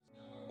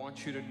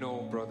want you to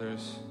know,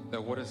 brothers,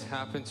 that what has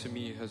happened to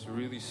me has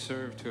really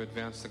served to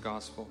advance the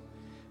gospel.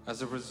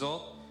 As a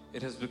result,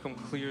 it has become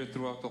clear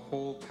throughout the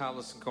whole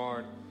palace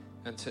guard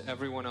and to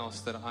everyone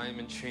else that I am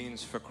in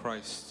chains for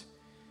Christ.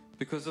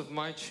 Because of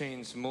my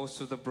chains,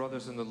 most of the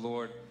brothers in the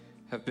Lord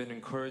have been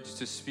encouraged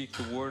to speak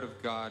the word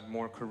of God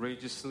more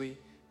courageously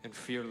and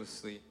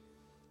fearlessly.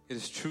 It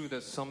is true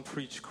that some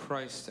preach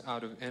Christ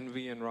out of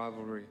envy and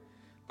rivalry,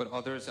 but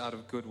others out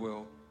of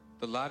goodwill.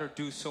 The latter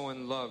do so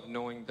in love,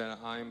 knowing that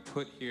I am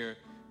put here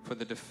for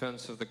the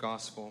defense of the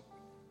gospel.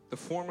 The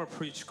former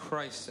preach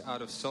Christ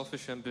out of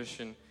selfish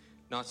ambition,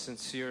 not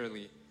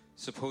sincerely,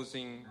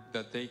 supposing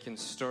that they can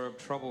stir up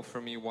trouble for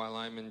me while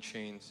I'm in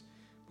chains.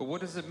 But what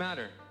does it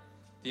matter?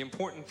 The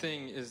important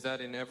thing is that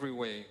in every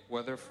way,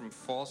 whether from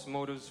false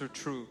motives or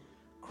true,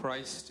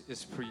 Christ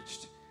is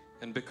preached.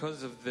 And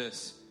because of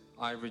this,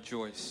 I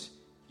rejoice.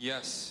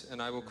 Yes,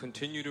 and I will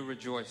continue to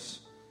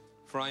rejoice.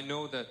 For I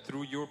know that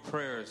through your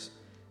prayers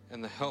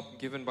and the help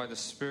given by the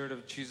Spirit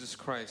of Jesus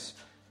Christ,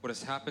 what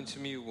has happened to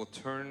me will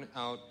turn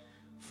out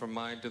for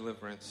my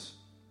deliverance.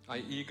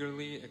 I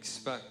eagerly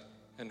expect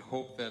and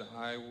hope that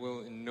I will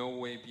in no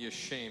way be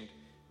ashamed,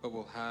 but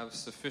will have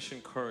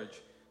sufficient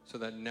courage, so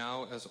that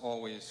now, as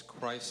always,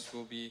 Christ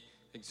will be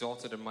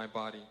exalted in my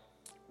body,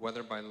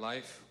 whether by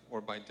life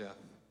or by death.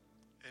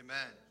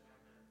 Amen.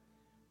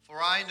 For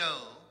I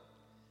know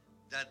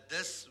that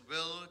this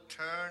will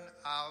turn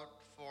out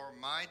for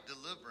my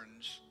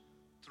deliverance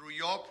through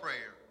your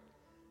prayer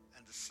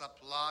and the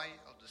supply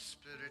of the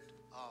Spirit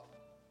of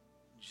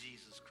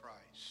Jesus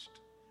Christ.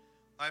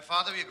 My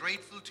Father, we are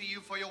grateful to you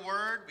for your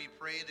word. We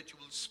pray that you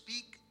will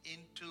speak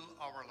into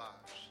our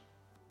lives.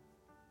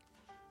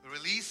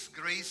 Release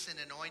grace and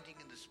anointing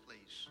in this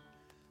place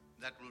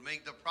that will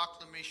make the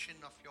proclamation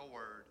of your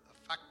word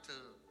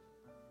effective.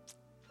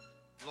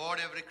 Lord,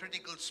 every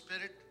critical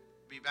spirit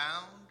be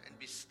bound and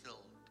be stilled.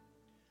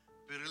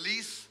 We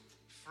release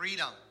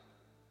freedom.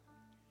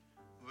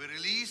 We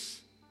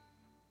release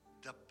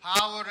the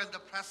power and the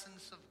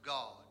presence of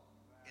God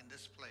in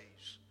this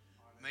place.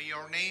 May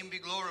your name be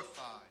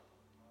glorified.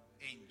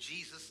 In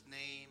Jesus'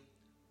 name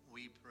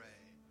we pray.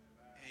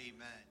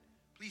 Amen.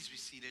 Please be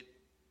seated.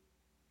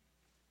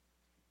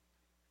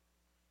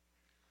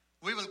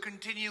 We will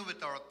continue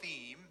with our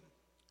theme,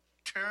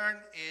 Turn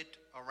It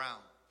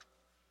Around.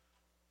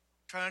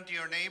 Turn to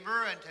your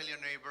neighbor and tell your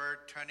neighbor,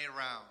 turn it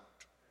around.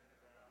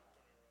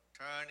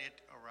 Turn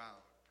it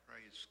around.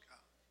 Praise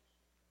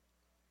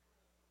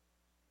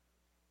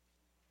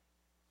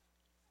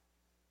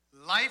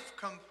God. Life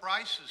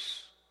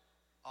comprises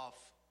of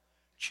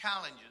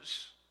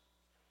challenges,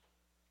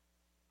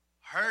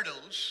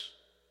 hurdles,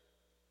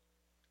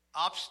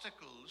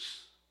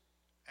 obstacles,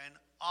 and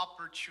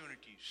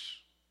opportunities.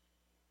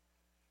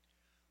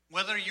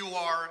 Whether you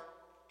are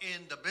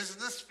in the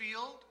business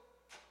field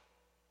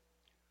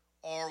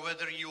or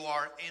whether you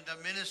are in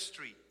the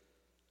ministry,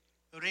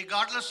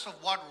 regardless of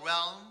what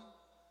realm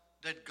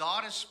that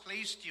God has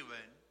placed you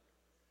in,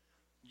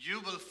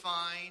 you will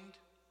find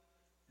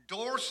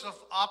doors of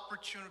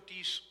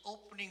opportunities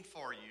opening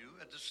for you.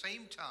 At the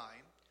same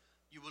time,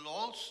 you will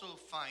also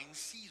find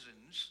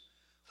seasons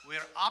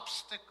where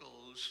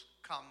obstacles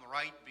come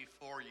right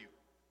before you.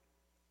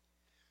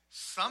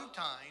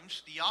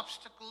 Sometimes the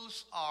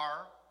obstacles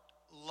are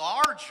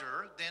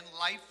larger than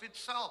life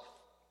itself.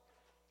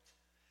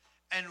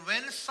 And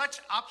when such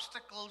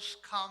obstacles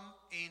come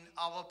in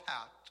our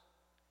path,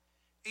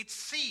 it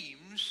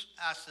seems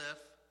as if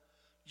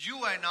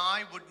you and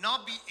I would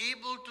not be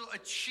able to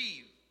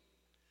achieve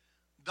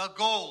the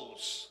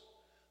goals,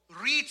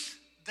 reach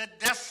the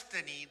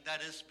destiny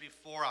that is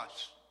before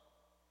us.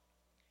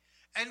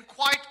 And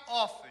quite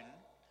often,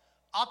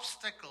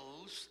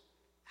 obstacles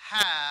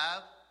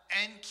have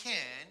and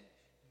can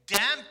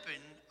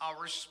dampen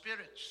our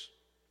spirits.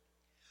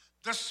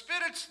 The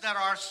spirits that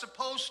are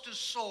supposed to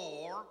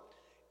soar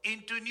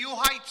into new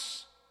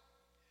heights.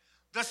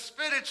 The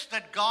spirits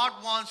that God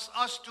wants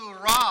us to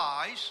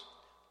rise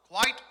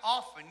quite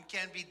often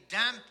can be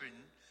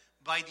dampened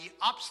by the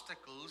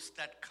obstacles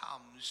that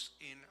comes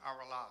in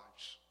our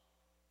lives.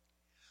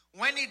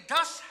 When it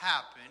does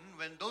happen,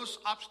 when those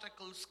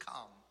obstacles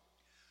come,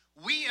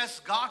 we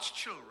as God's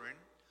children,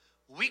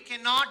 we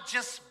cannot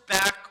just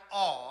back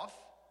off,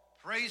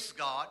 praise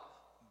God,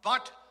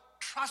 but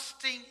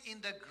trusting in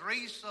the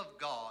grace of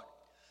God,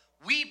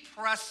 we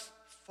press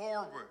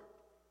forward.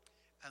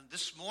 And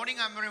this morning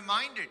I'm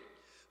reminded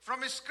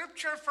from a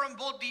scripture from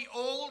both the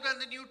Old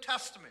and the New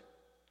Testament.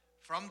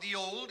 From the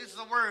Old is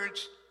the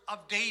words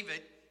of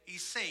David. He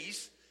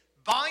says,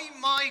 "By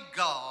my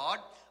God,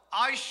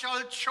 I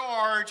shall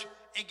charge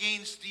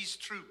against these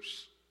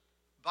troops.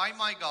 By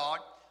my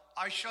God,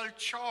 I shall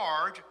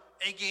charge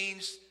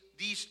against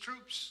these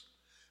troops.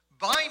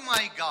 By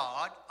my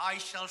God, I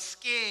shall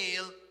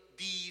scale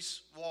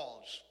these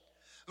walls."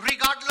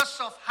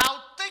 Regardless of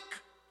how thick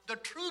the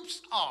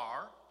troops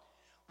are,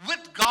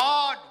 with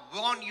God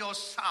on your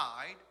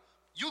side,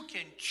 you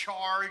can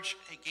charge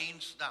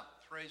against them.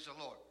 Praise the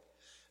Lord.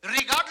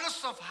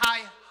 Regardless of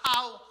how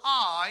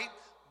high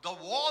the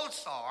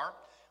walls are,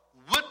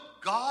 with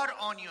God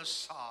on your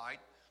side,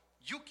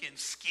 you can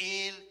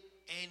scale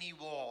any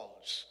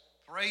walls.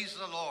 Praise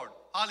the Lord.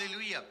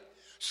 Hallelujah.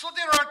 So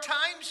there are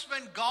times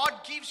when God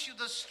gives you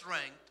the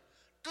strength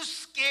to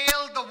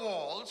scale the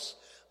walls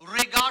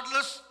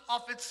regardless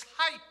of its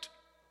height.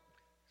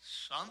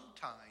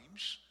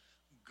 Sometimes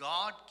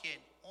God can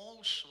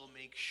also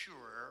make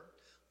sure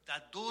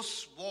that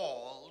those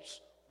walls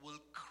will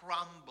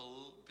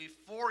crumble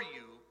before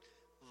you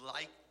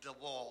like the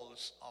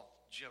walls of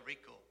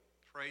Jericho.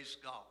 Praise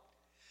God.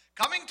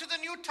 Coming to the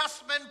New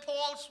Testament,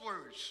 Paul's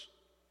words,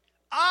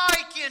 I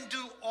can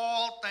do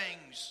all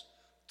things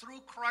through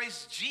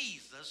Christ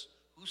Jesus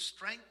who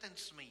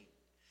strengthens me.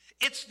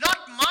 It's not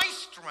my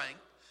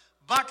strength,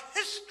 but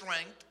his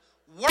strength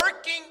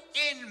working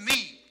in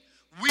me,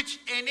 which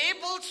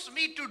enables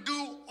me to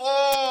do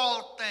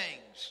all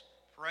things.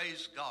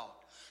 Praise God.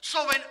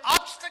 So when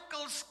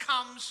obstacles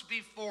comes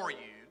before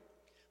you,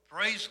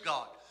 praise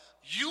God,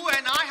 you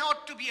and I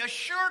ought to be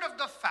assured of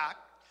the fact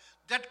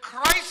that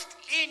Christ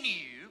in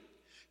you,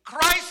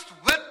 Christ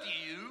with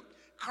you,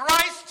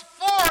 Christ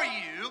for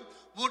you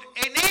would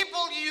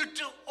enable you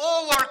to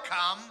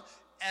overcome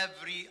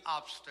every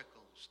obstacle.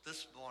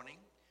 This morning,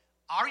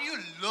 are you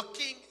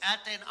looking at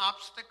an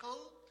obstacle?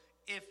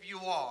 If you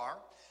are,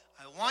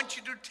 I want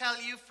you to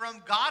tell you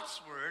from God's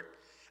word,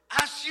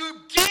 as you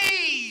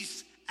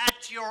gaze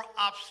at your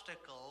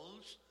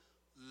obstacles,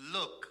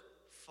 look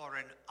for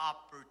an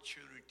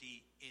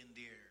opportunity in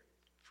there.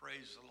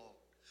 Praise the Lord.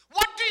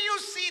 What do you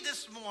see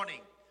this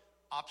morning?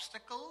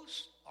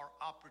 Obstacles or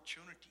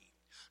opportunity?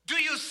 Do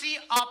you see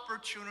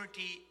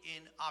opportunity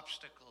in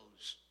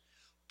obstacles?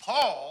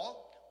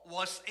 Paul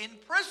was in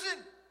prison,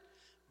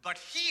 but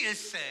he is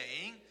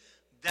saying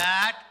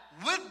that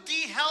with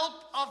the help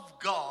of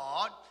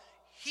God,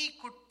 he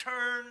could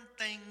turn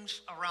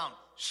things around.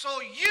 So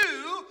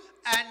you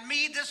and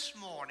me this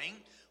morning,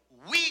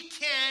 we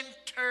can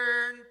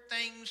turn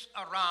things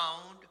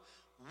around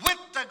with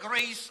the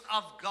grace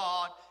of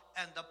God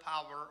and the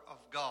power of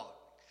God.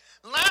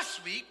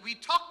 Last week, we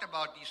talked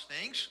about these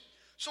things,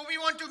 so we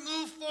want to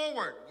move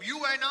forward. You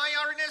and I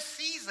are in a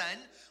season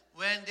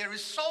when there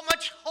is so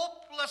much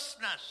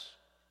hopelessness.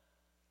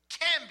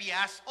 Can be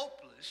as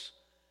hopeless,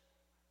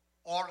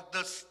 or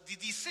the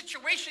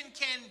situation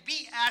can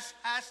be as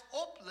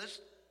hopeless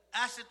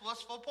as it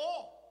was for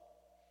Paul.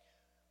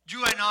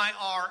 You and I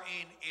are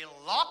in a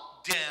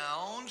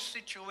lockdown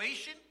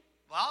situation.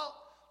 Well,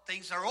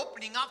 things are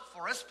opening up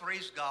for us,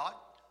 praise God.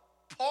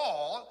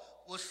 Paul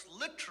was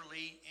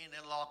literally in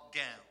a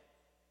lockdown.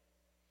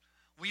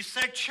 We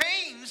said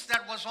chains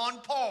that was on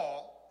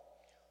Paul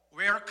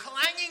were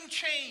clanging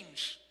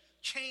chains,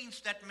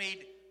 chains that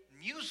made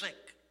music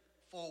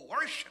for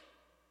worship.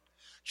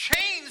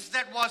 Chains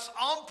that was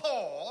on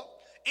Paul,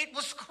 it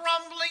was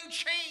crumbling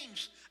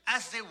chains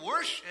as they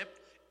worshiped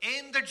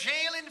in the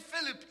jail in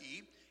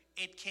Philippi.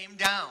 It came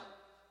down.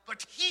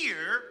 But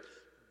here,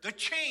 the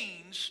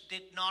chains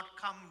did not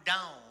come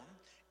down.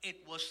 It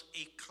was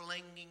a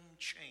clinging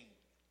chain.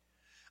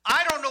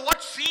 I don't know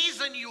what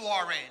season you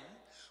are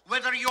in,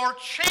 whether your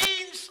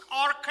chains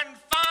are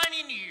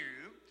confining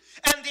you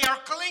and they are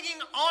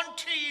clinging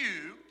onto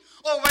you,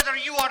 or whether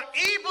you are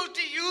able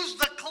to use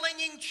the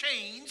clinging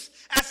chains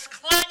as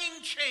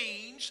clanging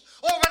chains,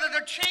 or whether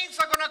the chains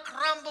are going to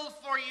crumble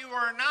for you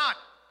or not.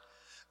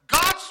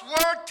 God's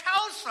word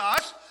tells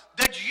us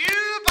that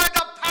you, by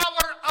the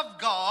power of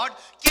God,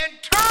 can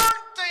turn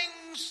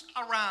things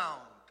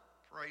around.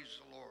 Praise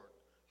the Lord.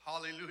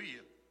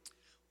 Hallelujah.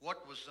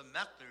 What was the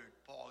method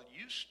Paul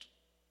used?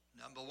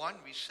 Number one,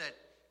 we said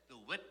the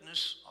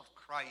witness of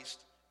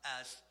Christ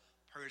as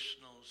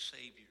personal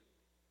Savior.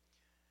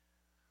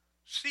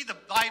 See, the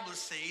Bible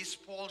says,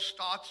 Paul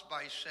starts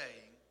by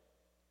saying,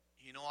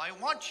 I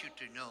want you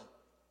to know.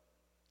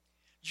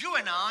 You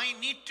and I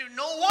need to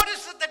know what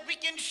is it that we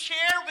can share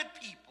with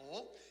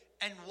people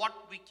and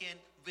what we can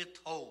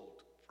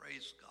withhold.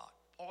 Praise God.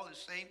 Paul is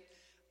saying,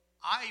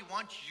 I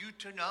want you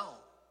to know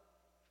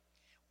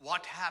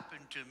what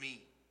happened to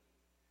me.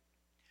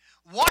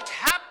 What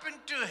happened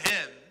to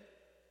him,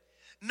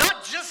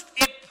 not just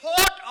a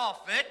part of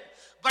it,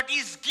 but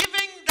he's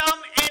giving them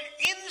an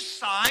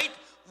insight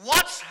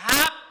what's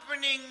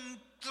happening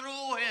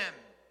through him.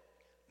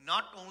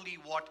 Not only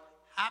what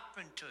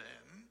happened to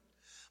him,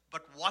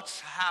 but what's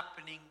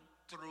happening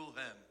through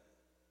him.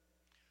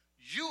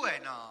 You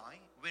and I,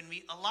 when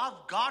we allow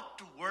God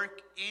to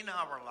work in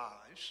our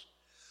lives,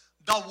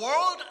 the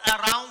world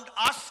around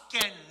us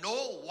can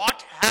know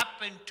what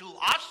happened to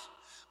us,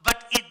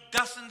 but it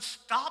doesn't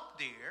stop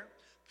there.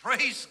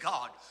 Praise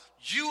God.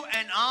 You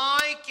and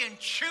I can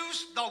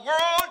choose the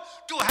world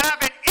to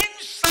have an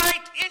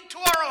insight into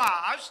our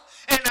lives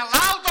and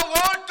allow the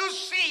world to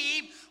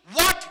see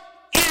what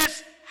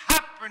is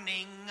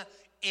happening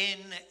in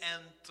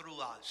and through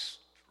us.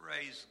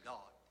 Praise God.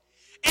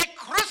 A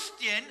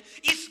Christian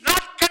is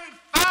not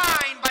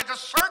confined by the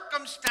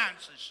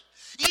circumstances.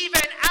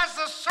 Even as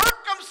the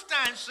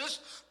circumstances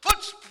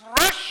puts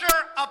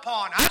pressure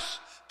upon us,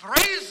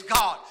 praise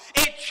God,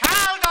 a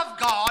child of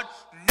God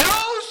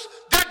knows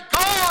that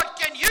God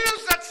can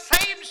use that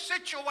same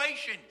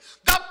situation,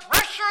 the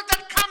pressure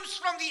that comes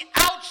from the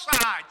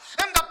outside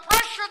and the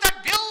pressure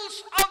that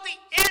builds on the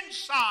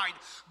inside,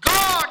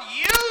 God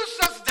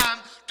uses them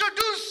to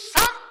do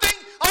something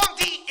on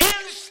the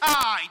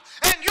inside.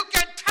 And you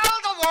can tell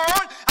the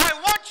world, I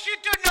want you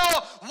to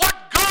know what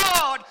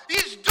God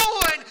is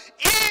doing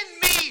in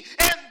me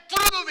and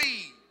through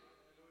me.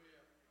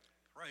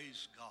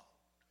 Praise God.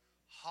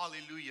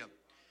 Hallelujah.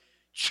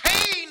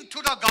 Chained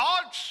to the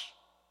gods,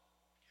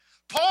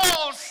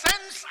 Paul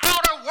sends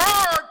out a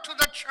word to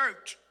the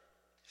church.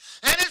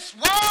 And his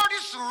word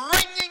is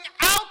ringing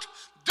out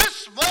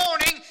this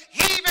morning,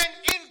 even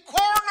in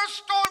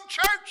Cornerstone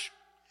Church.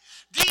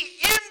 The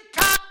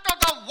impact of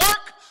the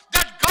work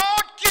that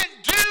God can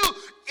do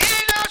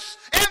in us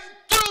and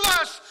through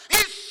us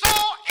is so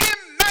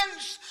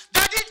immense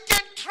that it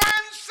can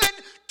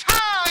transcend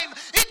time,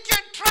 it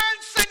can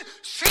transcend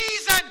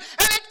season,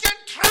 and it can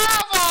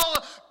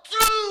travel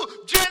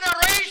through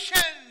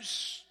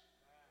generations.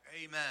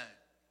 Amen.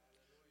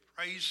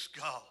 Praise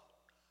God.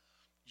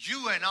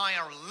 You and I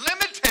are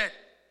limited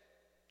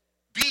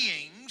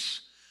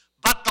beings,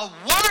 but the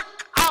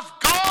work of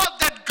God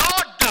that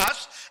God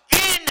does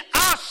in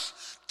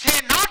us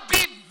cannot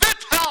be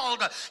withheld,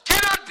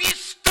 cannot be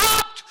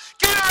stopped,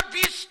 cannot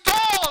be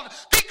stalled,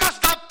 because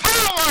the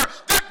power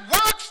that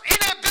works in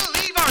a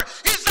believer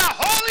is the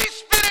Holy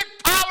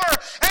Spirit power,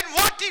 and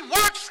what He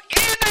works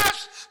in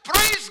us,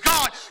 praise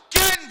God,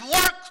 can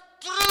work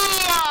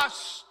through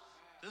us.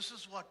 This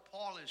is what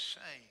Paul is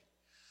saying.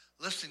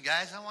 Listen,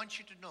 guys, I want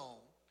you to know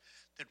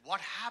that what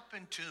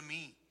happened to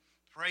me,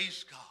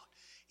 praise God,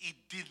 it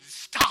didn't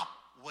stop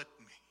with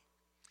me.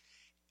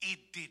 It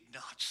did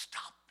not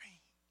stop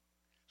me.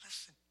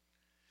 Listen,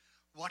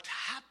 what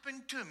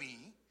happened to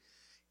me,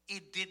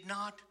 it did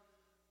not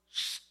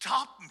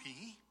stop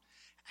me,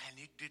 and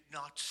it did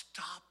not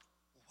stop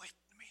with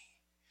me.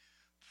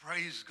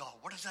 Praise God.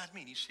 What does that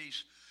mean? He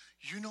says,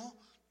 you know,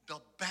 the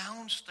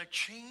bounds, the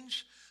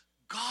chains,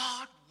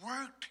 God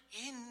worked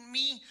in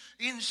me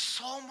in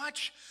so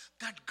much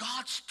that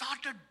God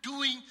started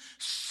doing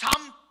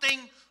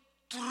something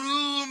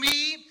through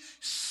me,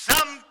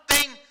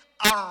 something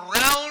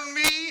around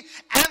me,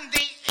 and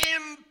the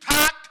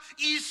impact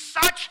is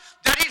such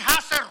that it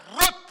has a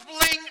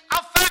rippling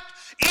effect.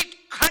 It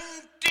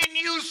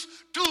continues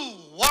to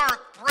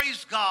work.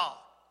 Praise God.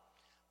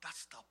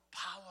 That's the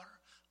power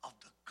of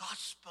the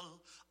gospel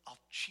of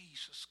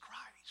Jesus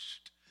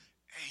Christ.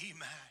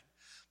 Amen.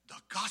 The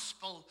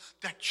gospel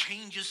that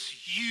changes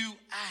you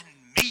and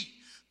me.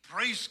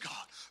 Praise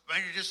God. When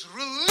it is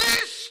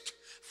released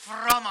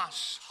from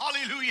us.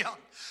 Hallelujah.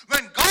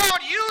 When God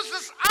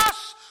uses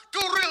us to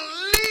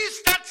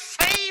release that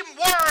same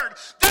word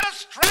that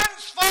has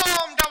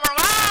transformed our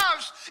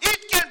lives,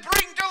 it can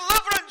bring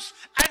deliverance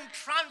and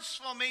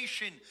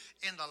transformation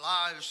in the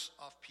lives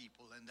of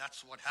people. And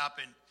that's what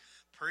happened.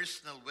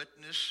 Personal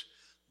witness,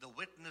 the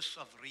witness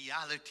of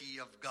reality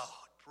of God.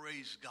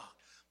 Praise God.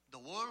 The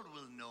world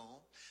will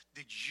know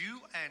that you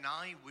and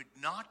I would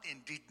not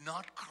and did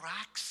not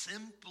crack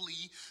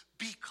simply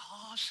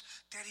because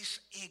there is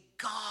a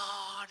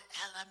God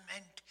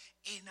element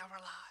in our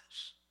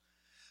lives.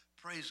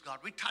 Praise God.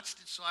 We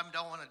touched it, so I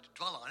don't want to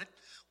dwell on it.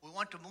 We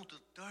want to move to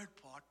the third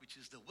part, which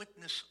is the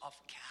witness of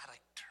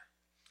character.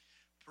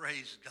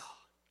 Praise God.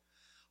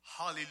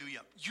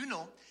 Hallelujah. You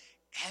know,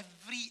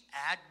 every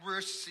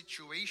adverse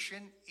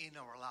situation in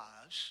our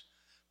lives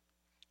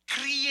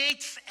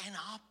creates an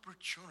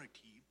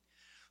opportunity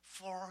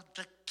for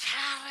the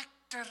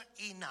character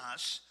in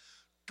us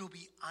to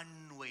be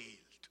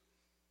unveiled.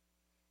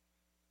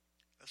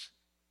 Listen.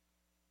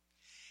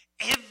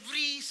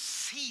 Every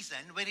season,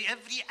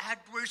 every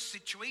adverse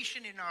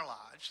situation in our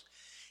lives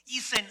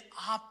is an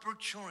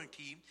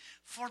opportunity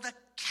for the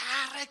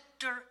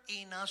character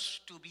in us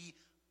to be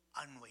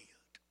unveiled.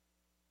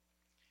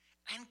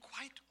 And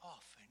quite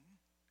often,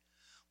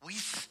 we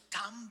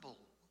stumble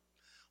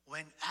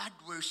when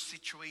adverse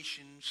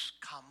situations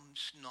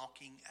comes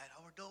knocking at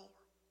our door.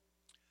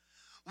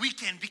 We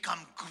can become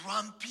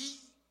grumpy.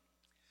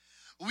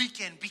 We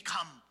can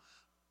become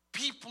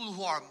people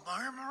who are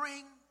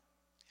murmuring.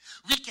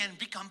 We can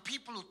become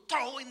people who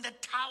throw in the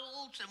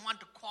towels and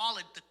want to call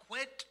it the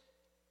quit.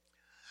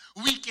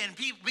 We can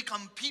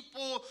become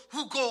people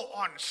who go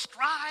on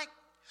strike.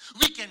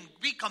 We can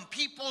become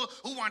people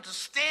who want to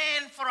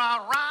stand for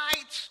our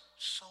rights.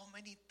 So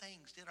many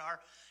things. There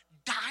are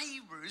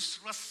diverse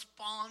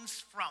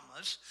response from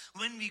us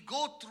when we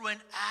go through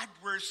an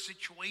adverse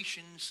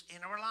situations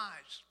in our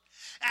lives.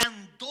 And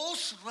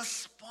those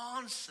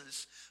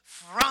responses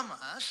from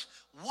us,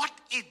 what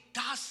it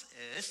does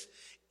is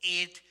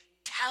it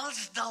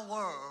tells the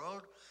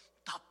world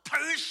the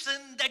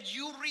person that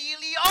you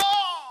really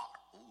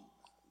are. Ooh.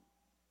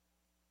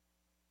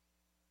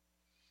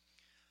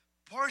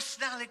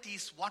 Personality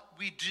is what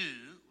we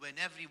do when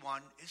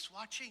everyone is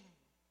watching.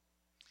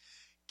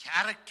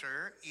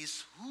 Character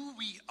is who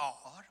we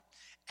are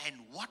and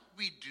what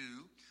we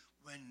do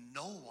when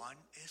no one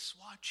is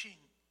watching.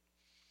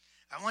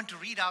 I want to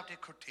read out a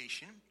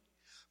quotation.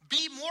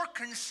 Be more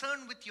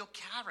concerned with your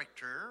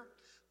character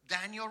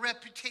than your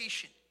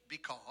reputation.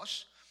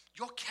 because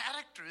your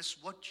character is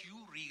what you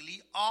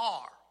really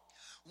are,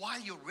 while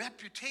your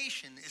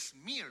reputation is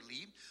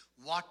merely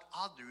what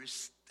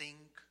others think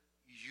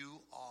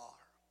you are.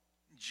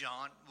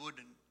 John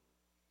Wooden.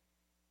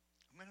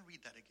 I'm going to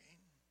read that again.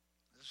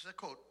 This is a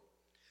quote.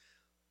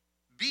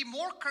 Be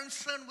more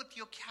concerned with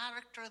your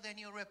character than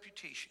your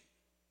reputation,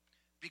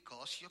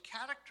 because your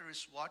character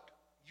is what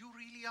you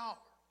really are,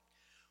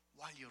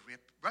 while your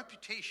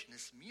reputation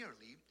is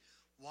merely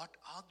what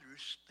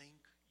others think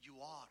you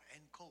are.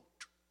 End quote.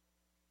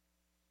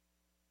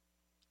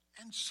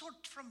 And so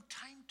from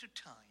time to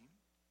time,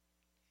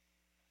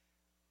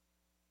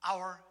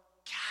 our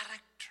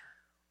character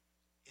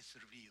is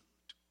revealed.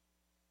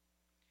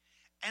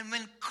 And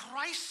when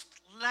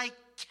Christ-like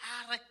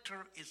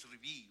character is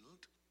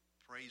revealed,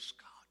 praise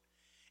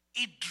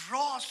God, it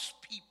draws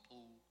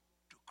people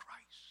to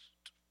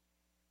Christ.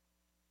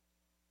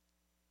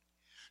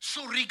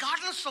 So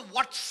regardless of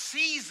what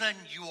season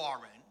you are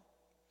in,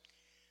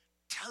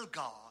 tell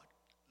God,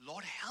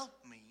 Lord,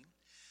 help me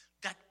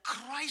that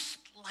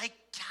Christ-like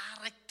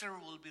character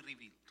will be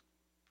revealed.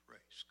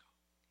 Praise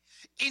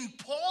God. In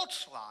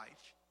Paul's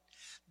life,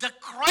 the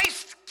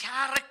Christ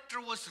character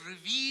was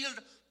revealed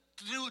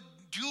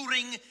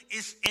during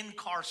his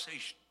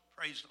incarceration.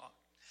 Praise God.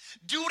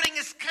 During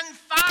his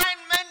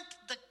confinement,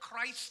 the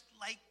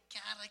Christ-like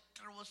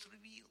character was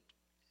revealed.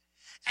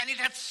 And it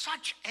had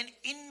such an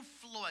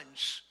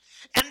influence.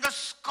 And the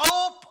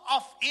scope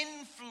of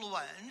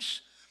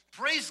influence,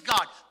 praise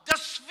God, the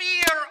sphere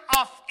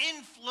of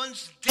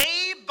influence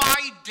day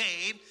by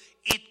day,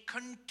 it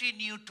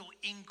continued to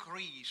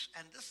increase.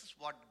 And this is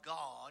what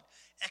God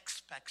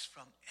expects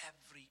from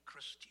every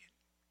Christian.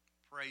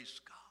 Praise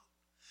God.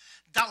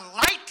 The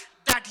light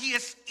that he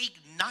has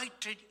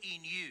ignited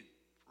in you,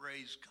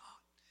 praise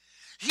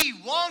God, he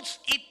wants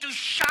it to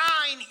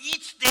shine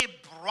each day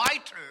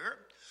brighter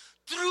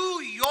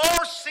through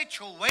your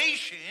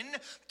situation,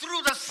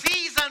 through the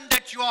season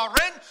that you are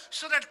in,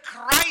 so that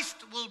Christ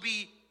will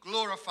be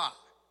glorified.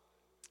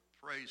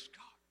 Praise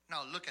God.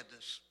 Now look at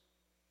this.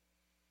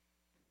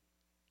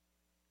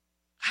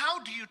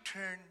 How do you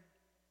turn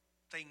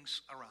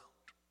things around?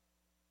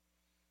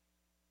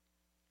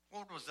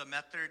 What was the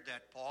method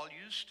that Paul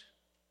used?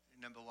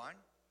 Number one,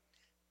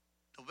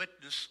 the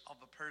witness of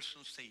a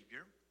personal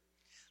Savior,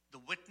 the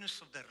witness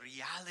of the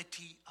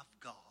reality of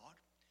God,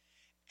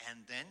 and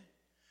then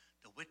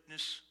the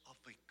witness of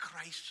a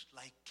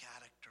Christ-like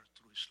character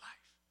through his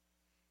life.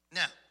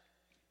 Now,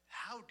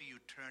 how do you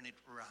turn it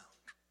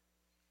around?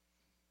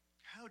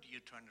 How do you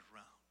turn it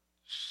around?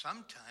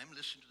 Sometimes,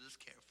 listen to this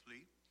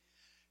carefully,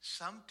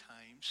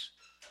 sometimes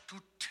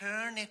to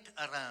turn it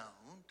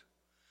around,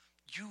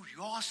 you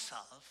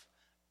yourself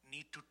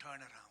need to turn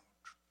around.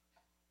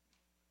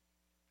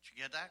 Did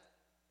you get that?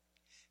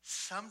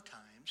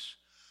 Sometimes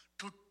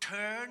to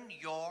turn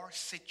your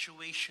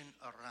situation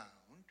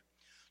around,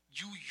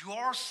 you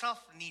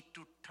yourself need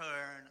to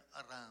turn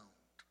around.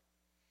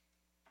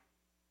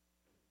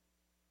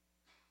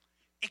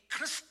 A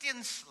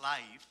Christian's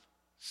life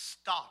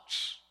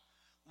starts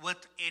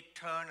with a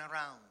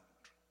turnaround.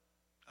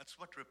 That's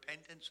what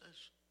repentance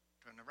is.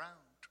 Turn around.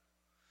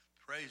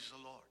 Praise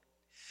the Lord.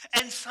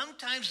 And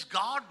sometimes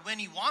God, when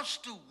he wants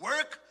to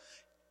work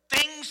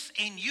things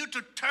in you,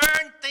 to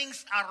turn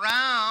things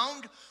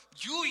around,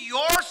 you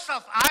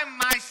yourself, I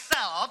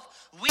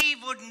myself, we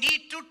would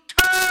need to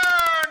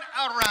turn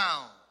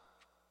around.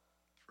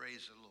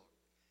 Praise the Lord.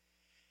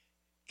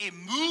 A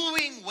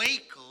moving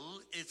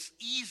vehicle, it's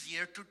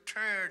easier to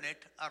turn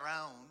it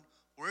around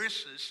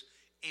versus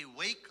a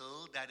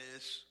vehicle that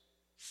is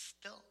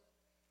still.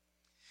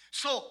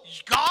 So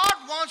God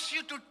wants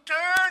you to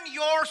turn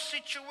your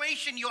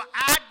situation, your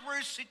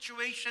adverse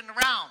situation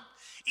around.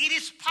 It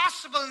is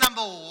possible,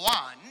 number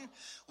one,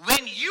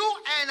 when you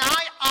and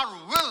I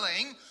are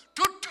willing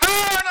to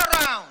turn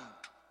around.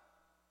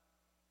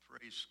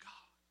 Praise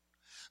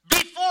God.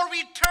 Before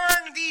we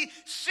turn the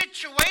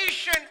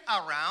situation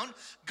around,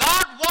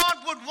 God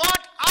would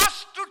want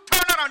us to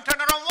turn around. Turn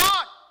around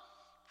what?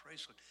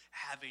 Praise God.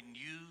 Have a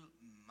new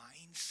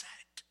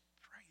mindset.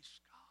 Praise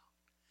God.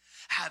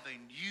 Have a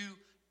new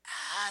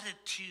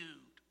attitude.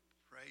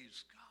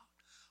 Praise God.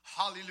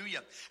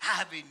 Hallelujah.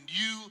 Have a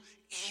new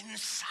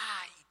insight.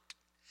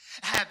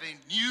 Have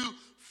a new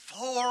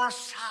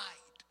foresight.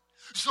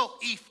 So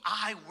if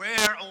I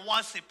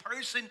was a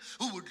person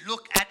who would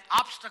look at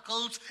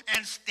obstacles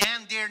and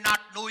stand there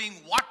not knowing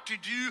what to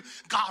do,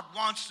 God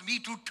wants me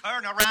to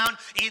turn around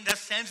in the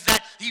sense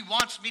that he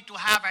wants me to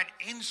have an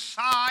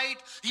insight.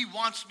 He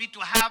wants me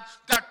to have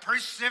that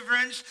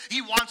perseverance.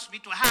 He wants me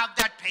to have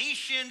that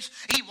patience.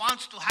 He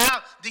wants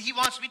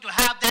me to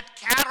have that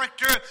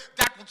character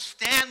that would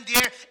stand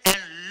there and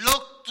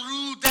look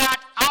through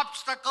that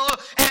obstacle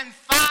and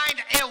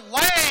find a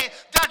way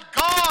that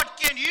God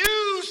can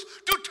use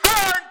to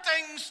turn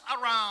things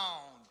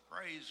around.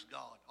 Praise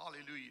God.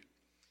 Hallelujah.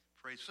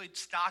 Praise. So it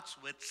starts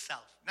with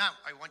self. Now,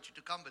 I want you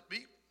to come with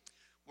me.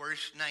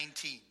 Verse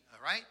 19. All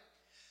right?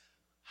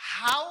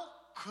 How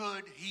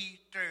could he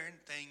turn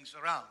things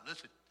around?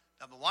 Listen.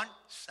 Number one,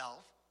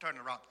 self, turn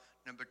around.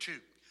 Number two,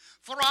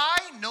 For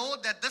I know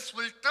that this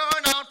will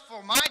turn out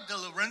for my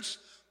deliverance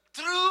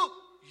through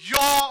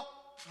your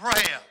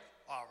prayer.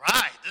 All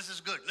right, this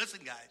is good.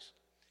 Listen, guys.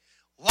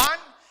 One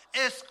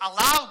is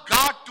allow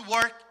God to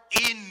work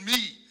in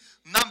me.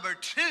 Number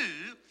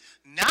two,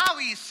 now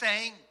he's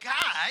saying,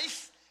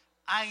 guys,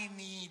 I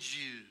need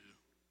you.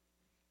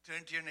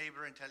 Turn to your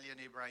neighbor and tell your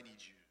neighbor, I need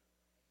you.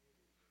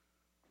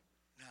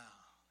 Now,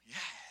 yeah,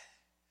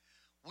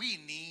 we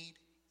need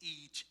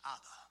each other.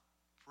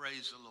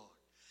 Praise the Lord.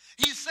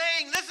 He's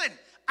saying, listen,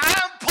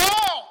 I'm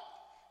Paul.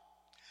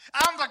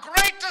 I'm the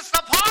greatest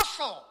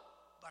apostle,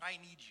 but I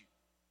need you.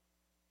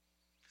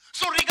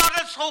 So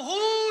regardless of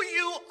who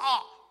you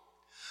are,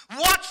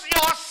 what's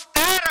your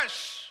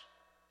status,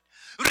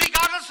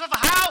 regardless of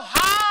how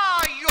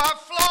high you have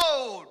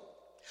flown,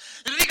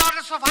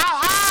 regardless of how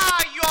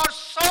high you are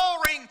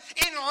soaring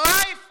in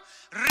life,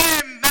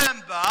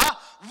 remember,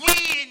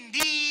 we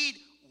need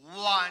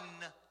one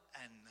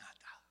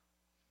another.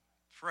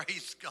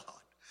 Praise God.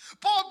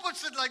 Paul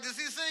puts it like this.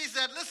 He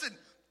said, listen,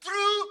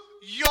 through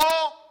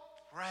your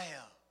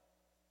prayer.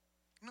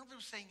 You know what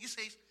I'm saying? He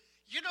says,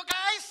 you know,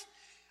 guys,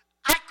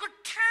 I could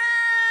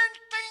turn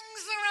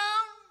things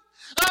around.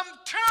 I'm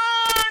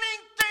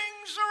turning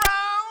things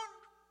around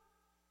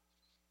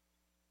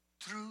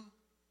through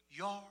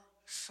your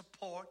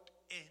support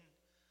in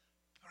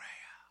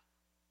prayer.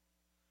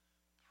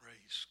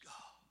 Praise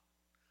God.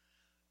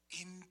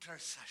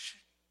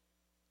 Intercession.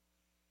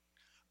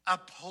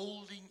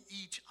 Upholding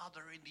each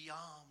other in the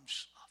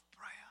arms of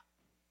prayer.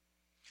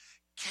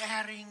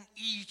 Carrying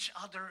each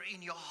other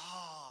in your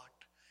heart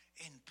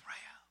in prayer.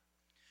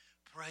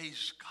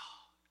 Praise God.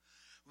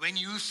 When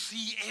you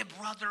see a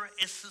brother,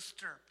 a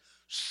sister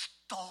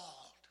stalled,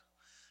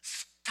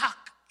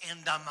 stuck in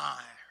the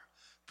mire,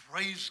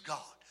 praise God,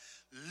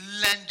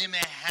 lend him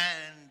a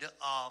hand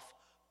of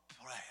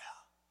prayer.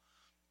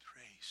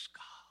 Praise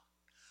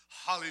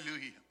God.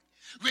 Hallelujah.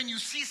 When you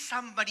see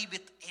somebody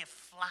with a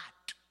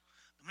flat,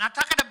 I'm not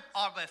talking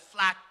about a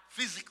flat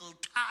physical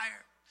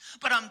tire,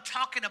 but I'm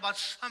talking about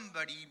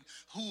somebody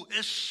who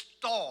is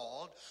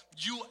stalled.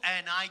 You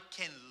and I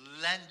can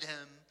lend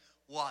him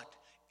what?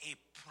 A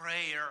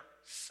prayer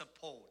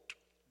support.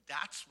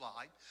 That's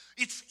why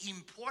it's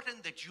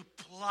important that you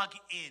plug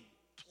in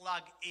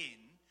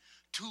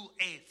to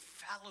a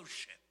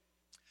fellowship.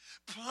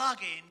 Plug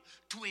in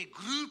to a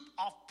group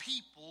of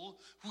people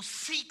who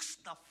seeks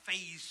the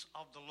face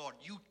of the Lord.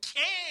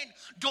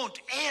 Don't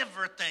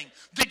ever think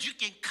that you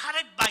can cut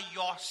it by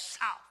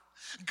yourself.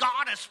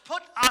 God has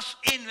put us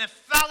in a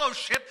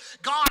fellowship.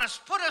 God has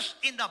put us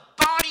in the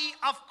body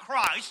of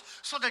Christ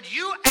so that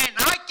you and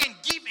I can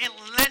give a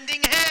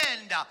lending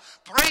hand.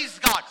 Praise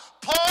God.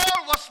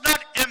 Paul was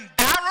not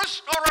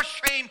embarrassed or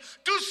ashamed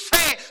to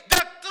say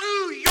that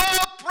through your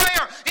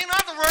prayer. In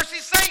other words,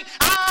 he's saying,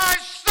 I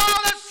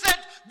solicit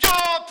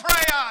your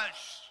prayers.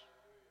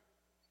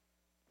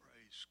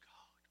 Praise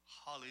God.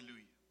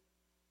 Hallelujah.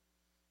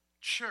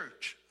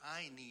 Church,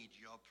 I need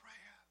your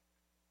prayer.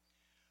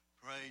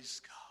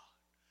 Praise God.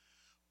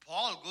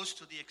 Paul goes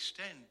to the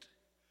extent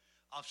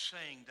of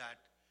saying that,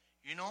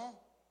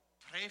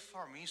 pray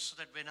for me so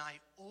that when I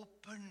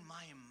open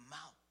my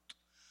mouth,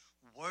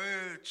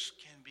 words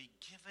can be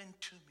given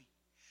to me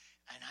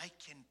and I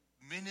can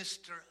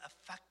minister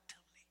effectively.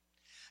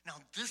 Now,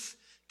 this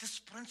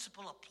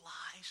principle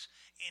applies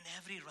in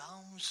every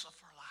realms of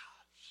our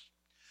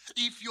lives.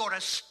 If you're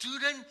a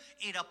student,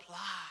 it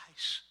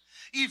applies.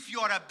 If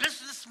you're a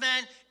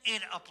businessman,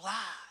 it applies.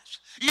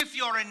 If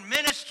you're in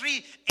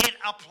ministry, it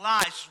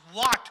applies.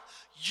 What?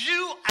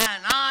 You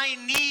and I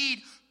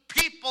need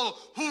people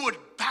who would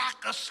back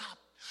us up.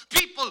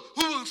 People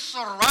who will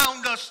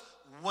surround us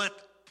with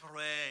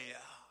prayer.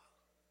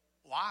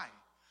 Why?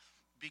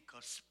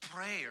 Because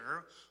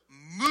prayer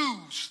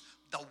moves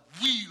the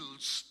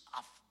wheels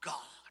of God.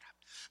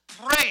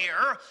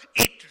 Prayer,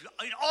 it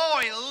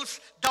oils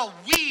the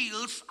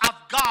wheels of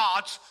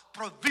God's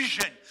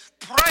provision.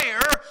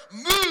 Prayer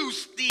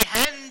moves the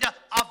hand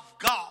of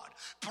God.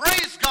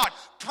 Praise God.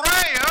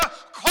 Prayer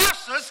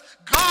causes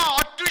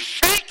God to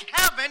shake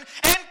heaven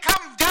and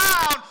come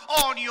down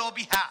on your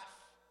behalf.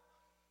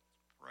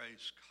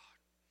 Praise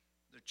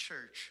God. The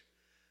church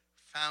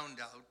found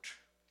out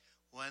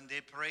when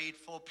they prayed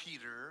for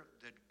Peter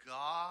that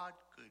God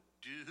could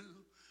do,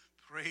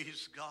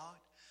 praise God,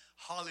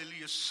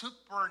 hallelujah,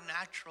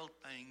 supernatural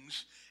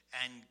things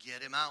and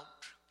get him out.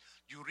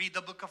 You read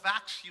the book of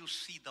Acts, you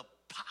see the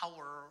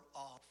power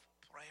of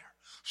prayer.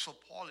 So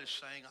Paul is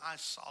saying, I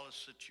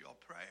solicit your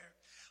prayer.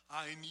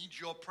 I need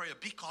your prayer.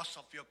 Because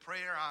of your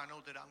prayer, I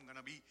know that I'm going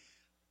to be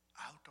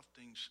out of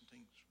things and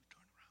things will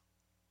turn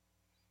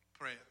around.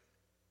 Prayer.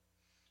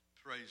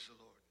 Praise the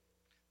Lord.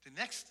 The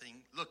next thing,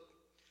 look,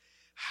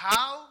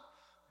 how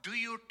do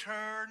you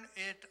turn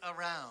it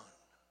around?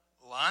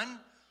 One,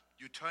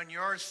 you turn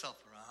yourself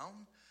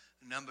around.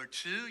 Number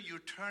two, you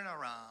turn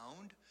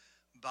around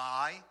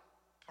by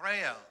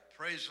prayer.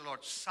 Praise the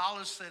Lord.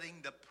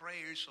 Soliciting the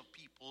prayers of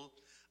people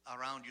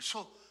around you.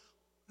 So,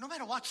 no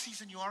matter what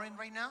season you are in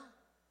right now,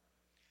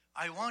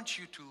 I want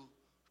you to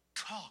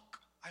talk.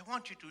 I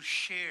want you to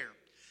share.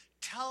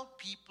 tell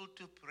people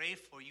to pray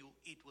for you,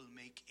 it will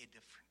make a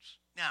difference.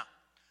 Now,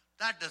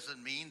 that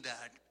doesn't mean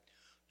that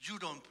you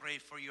don't pray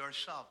for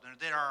yourself.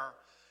 There are,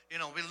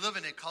 we live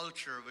in a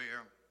culture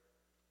where,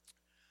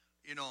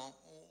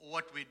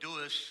 what we do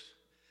is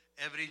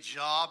every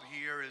job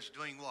here is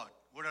doing what?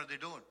 What are they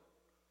doing?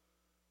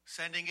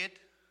 Sending it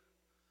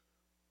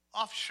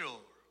offshore,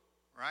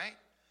 right?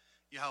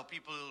 You have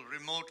people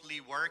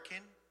remotely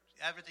working.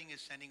 Everything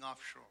is sending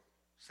offshore,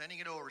 sending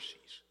it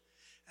overseas.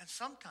 And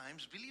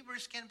sometimes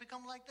believers can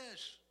become like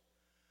this.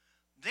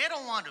 They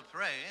don't want to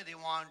pray. They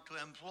want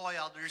to employ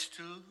others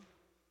to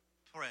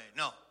pray.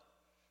 No.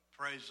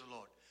 Praise the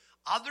Lord.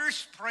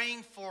 Others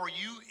praying for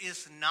you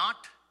is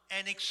not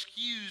an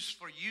excuse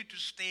for you to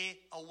stay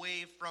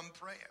away from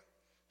prayer.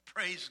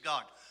 Praise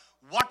God.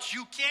 What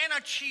you can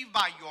achieve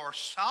by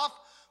yourself,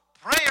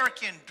 prayer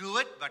can do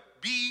it, but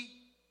be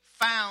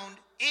found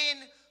in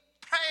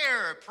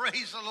prayer.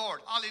 Praise the Lord.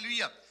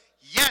 Hallelujah.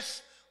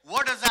 Yes,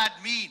 what does that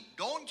mean?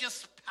 Don't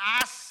just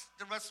pass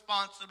the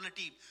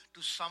responsibility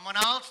to someone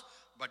else,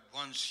 but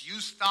once you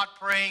start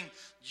praying,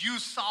 you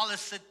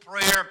solicit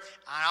prayer, and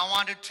I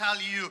want to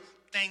tell you,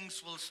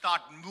 things will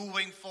start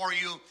moving for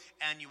you,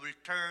 and you will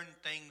turn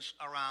things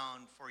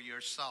around for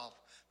yourself.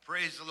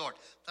 Praise the Lord.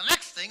 The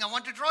next thing, I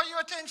want to draw your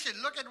attention.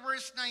 Look at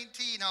verse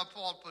 19, how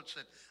Paul puts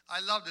it. I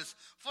love this.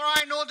 For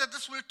I know that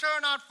this will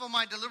turn out for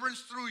my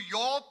deliverance through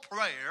your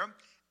prayer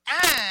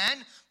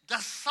and the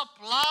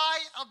supply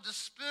of the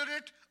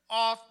Spirit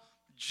of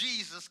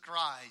Jesus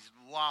Christ.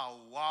 Wow,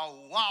 wow,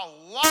 wow,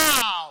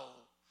 wow.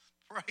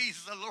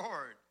 Praise the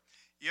Lord.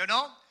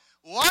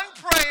 One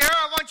prayer,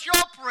 I want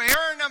your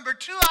prayer. Number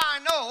two, I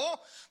know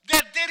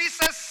that there is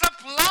a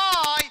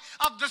supply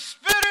of the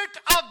Spirit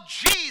of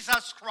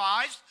Jesus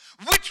Christ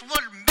which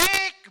would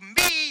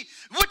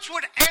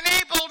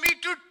enable me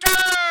to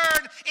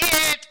turn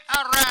it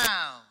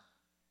around.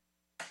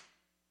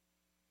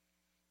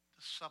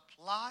 The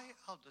supply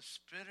of the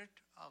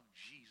Spirit of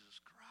Jesus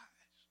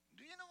Christ.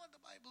 Do you know what the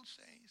Bible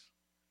says?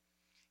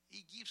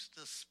 He gives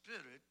the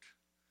Spirit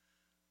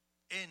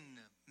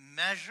in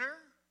measure.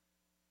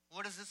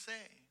 What does it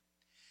say?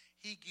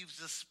 He gives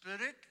the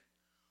Spirit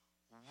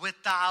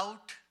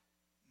without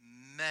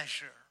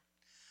measure.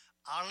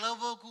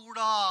 Alavu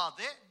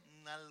koodade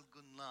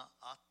nalgunna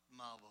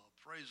atmava.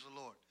 Praise the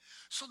Lord.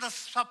 So the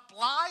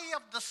supply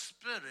of the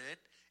Spirit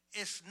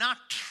is not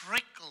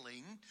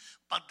trickling,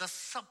 but the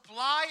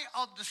supply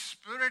of the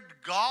Spirit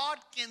God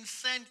can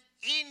send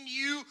in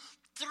you,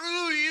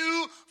 through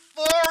you,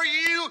 for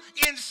you,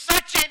 in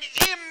such an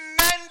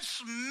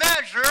immense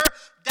measure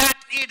that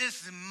it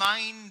is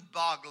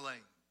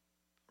mind-boggling.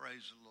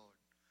 Praise the Lord.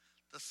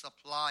 The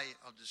supply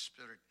of the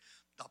Spirit,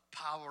 the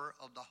power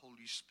of the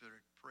Holy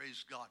Spirit.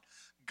 Praise God.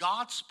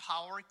 God's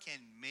power can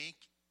make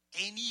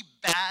any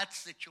bad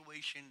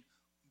situation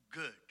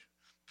good.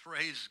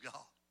 Praise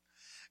God.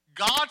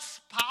 God's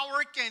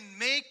power can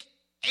make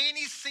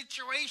any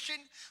situation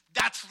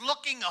that's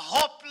looking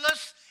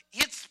hopeless,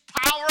 its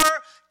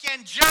power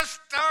can just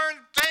turn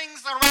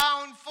things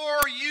around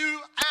for you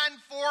and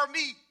for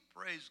me.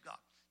 Praise God.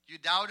 You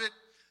doubt it?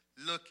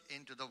 Look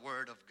into the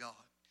Word of God.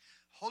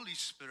 Holy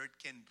Spirit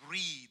can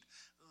breathe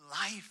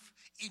life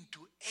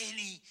into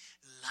any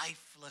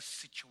lifeless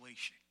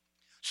situation.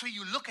 So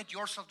you look at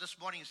yourself this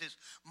morning and says,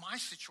 my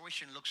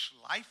situation looks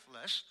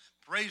lifeless.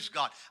 Praise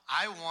God.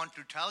 I want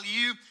to tell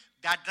you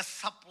that the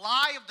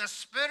supply of the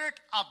Spirit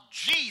of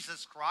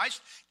Jesus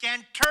Christ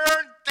can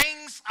turn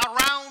things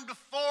around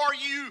for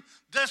you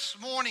this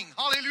morning.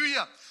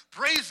 Hallelujah.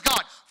 Praise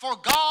God. For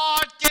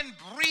God can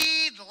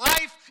breathe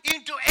life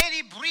into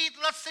any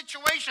breathless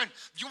situation.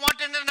 You want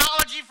an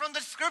analogy from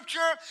the scripture?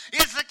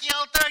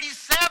 Ezekiel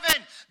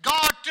 37.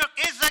 God took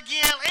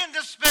Ezekiel in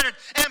the Spirit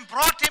and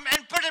brought him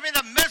and put him in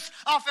the midst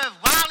of a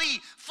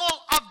valley full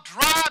of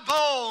dry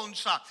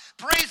bones.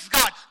 Praise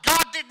God.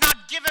 God did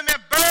not give him a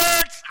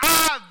bird's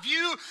eye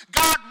view.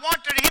 God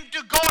wanted him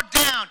to go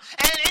down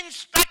and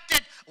inspect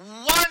it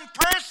one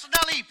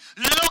personally,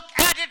 look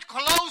at it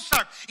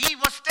closer. He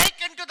was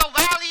taken to the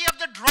valley of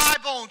the dry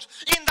bones,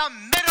 in the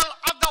middle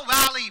of the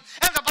valley.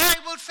 And the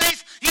Bible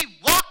says he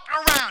walked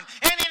around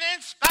and he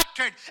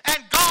inspected.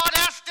 And God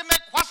asked him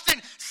a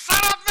question, Son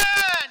of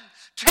man,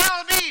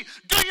 tell me,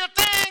 do you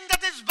think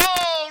that these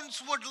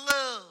bones would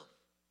live?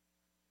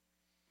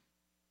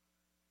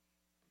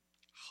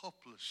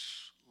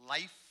 Hopeless,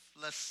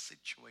 lifeless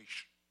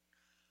situation.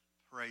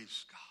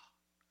 Praise God.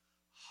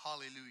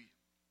 Hallelujah.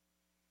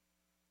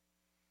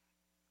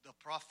 The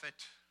prophet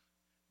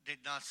did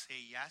not say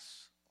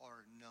yes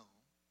or no.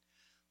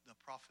 The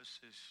prophet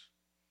says,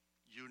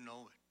 you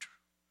know it.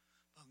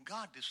 But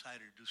God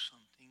decided to do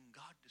something.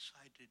 God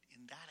decided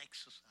in that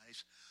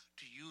exercise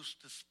to use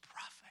this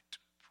prophet.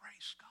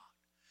 Praise God.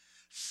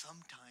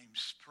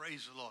 Sometimes,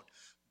 praise the Lord,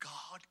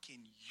 God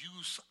can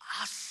use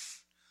us.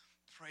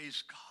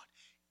 Praise God.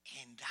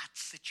 In that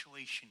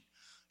situation,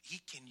 He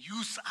can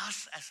use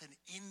us as an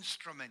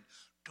instrument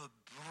to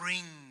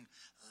bring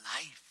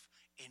life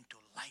into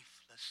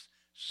lifeless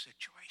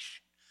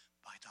situation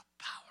by the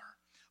power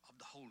of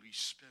the Holy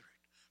Spirit.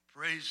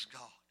 Praise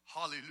God.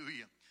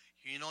 Hallelujah.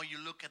 You know, you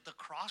look at the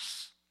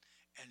cross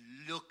and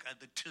look at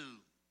the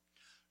tomb.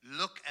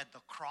 Look at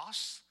the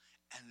cross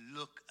and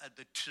look at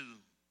the tomb.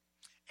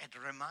 It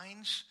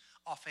reminds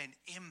of an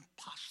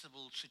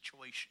impossible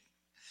situation.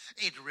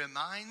 It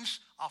reminds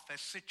of a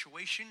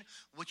situation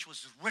which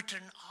was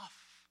written off.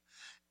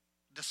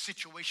 The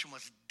situation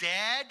was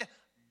dead,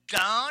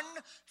 done,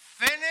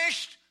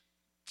 finished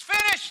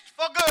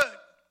for good.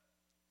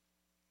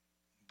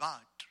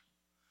 But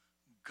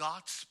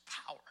God's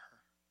power,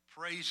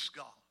 praise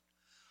God,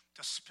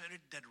 the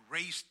Spirit that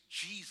raised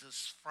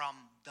Jesus from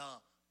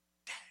the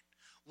dead.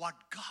 What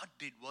God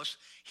did was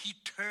He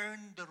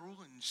turned the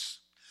ruins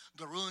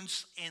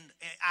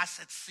as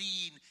it's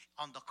seen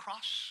on the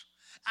cross,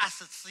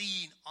 as it's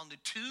seen on the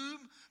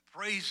tomb.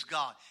 Praise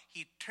God.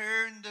 He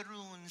turned the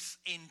ruins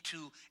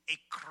into a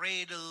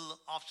cradle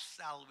of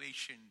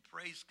salvation.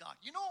 Praise God.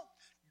 You know,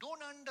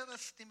 don't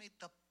underestimate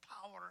the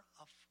power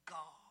of God.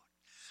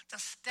 The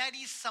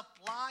steady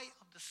supply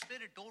of the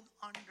Spirit, don't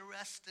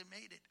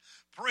underestimate it.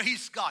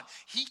 Praise God.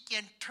 He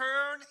can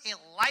turn a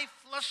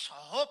lifeless,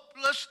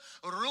 hopeless,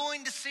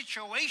 ruined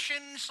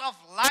situations of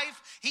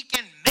life. He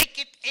can make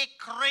it a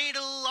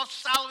cradle of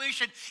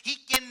salvation. He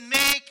can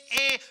make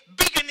a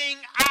beginning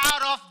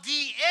out of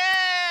the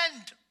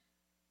end.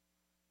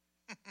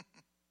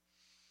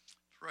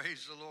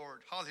 Praise the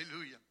Lord.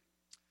 Hallelujah.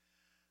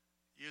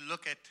 You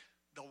look at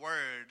the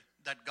word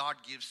that God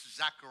gives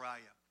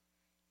Zechariah.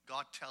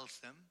 God tells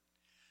them,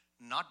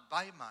 not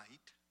by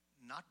might,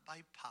 not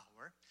by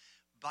power,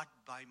 but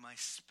by my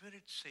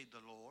Spirit, say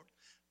the Lord,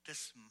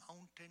 this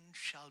mountain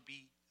shall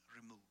be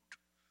removed.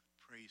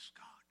 Praise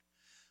God.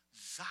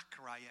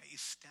 Zechariah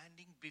is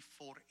standing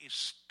before a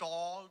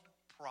stalled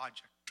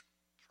project.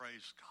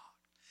 Praise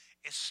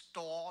God. A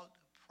stalled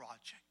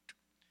project.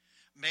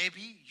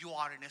 Maybe you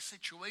are in a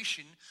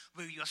situation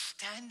where you're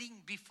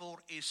standing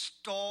before a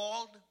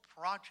stalled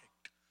project.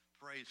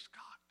 Praise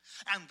God.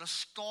 And the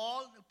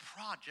stalled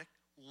project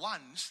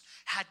once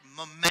had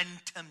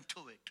momentum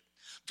to it.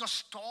 The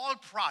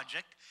stalled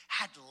project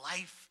had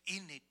life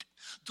in it.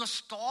 The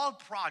stalled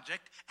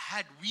project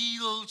had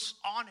wheels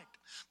on it.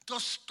 The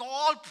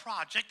stalled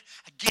project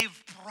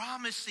gave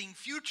promising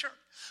future.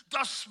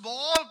 The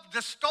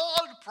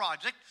stalled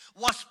project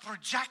was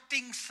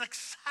projecting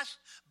success,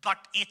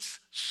 but it's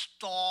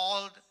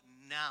stalled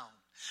now.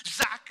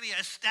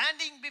 Zachariah is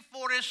standing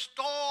before a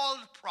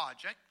stalled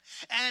project,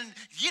 and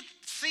it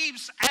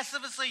seems as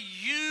if it's a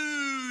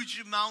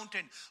huge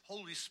mountain.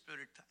 Holy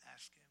Spirit to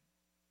ask him,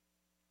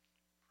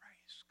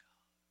 praise God,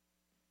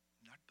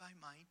 not by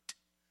might,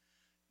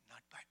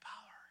 not by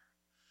power,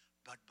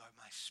 but by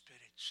my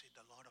Spirit, say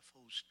the Lord of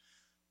hosts,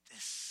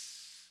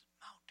 this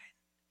mountain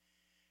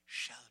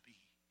shall be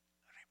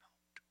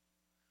removed.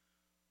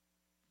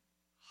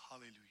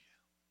 Hallelujah.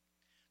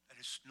 There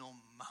is no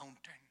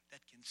mountain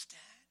that can stand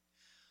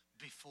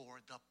before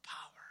the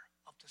power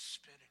of the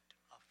Spirit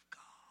of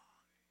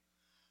God.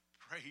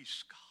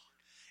 Praise God.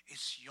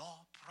 Is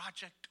your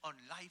project on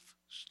life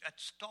at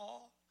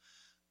stall?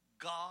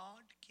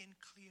 God can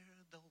clear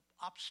the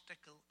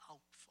obstacle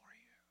out for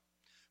you.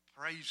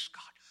 Praise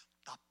God.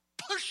 The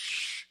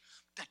push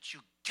that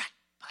you get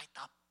by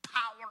the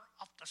power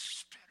of the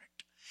Spirit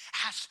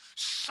has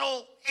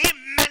so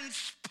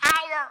immense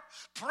power.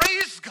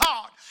 Praise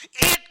God.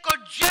 It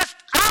could just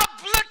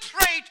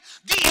obliterate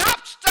the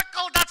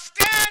obstacle that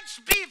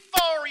stands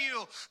before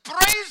you.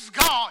 Praise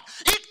God.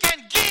 It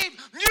can give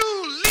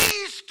new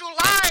lease to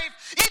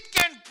life. It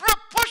can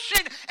push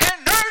in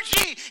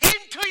energy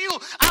into you,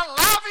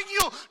 allowing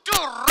you to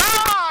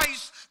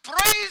rise,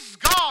 praise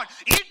God,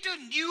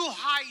 into new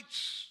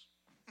heights.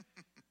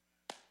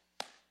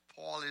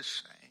 Paul is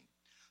saying,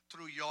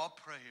 through your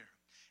prayer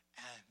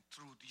and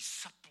through the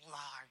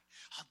supply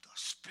of the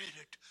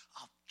Spirit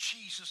of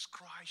Jesus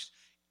Christ,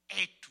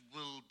 it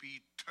will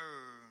be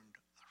turned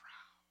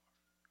around.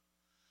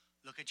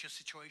 Look at your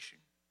situation.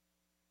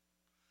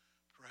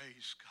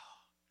 Praise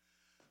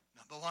God.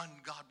 Number one,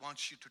 God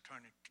wants you to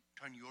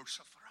turn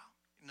yourself around.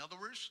 In other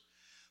words,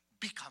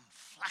 become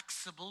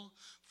flexible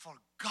for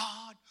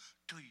God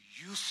to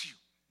use you.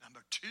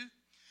 Number two,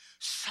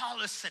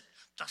 solicit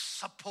the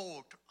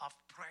support of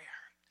prayer.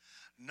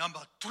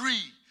 Number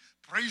three,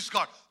 praise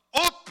God,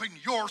 open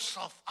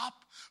yourself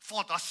up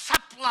for the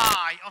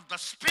supply of the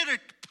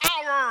Spirit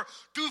power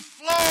to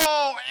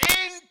flow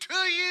into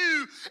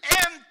you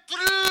and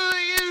through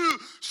you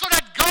so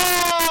that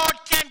God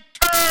can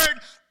turn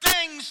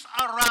things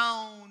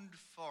around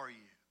for you.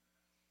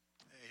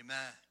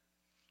 Amen.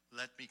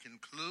 Let me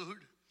conclude.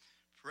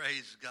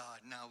 Praise God.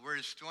 Now,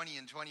 verse 20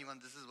 and 21,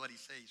 this is what he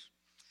says.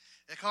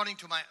 According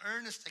to my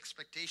earnest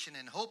expectation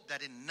and hope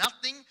that in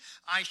nothing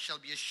I shall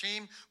be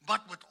ashamed,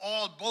 but with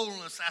all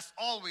boldness as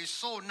always,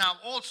 so now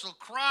also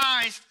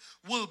Christ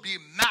will be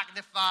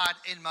magnified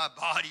in my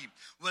body,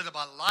 whether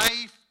by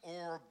life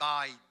or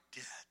by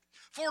death.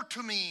 For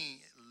to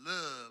me,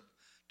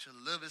 to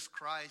live is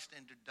Christ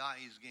and to die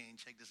is gain.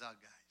 Check this out,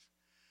 guys.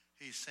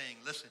 He's saying,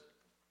 listen,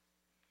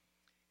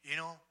 you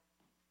know,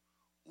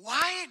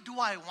 why do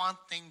I want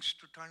things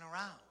to turn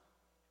around?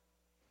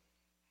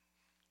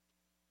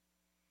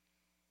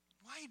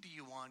 Why do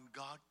you want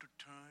God to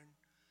turn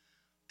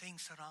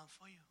things around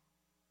for you?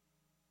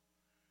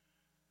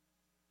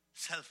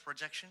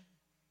 Self-projection?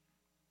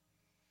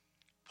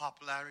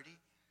 Popularity?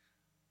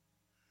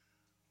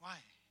 Why?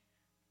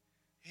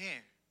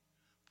 Here,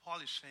 Paul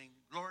is saying,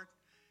 Lord,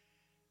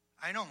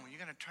 I know you're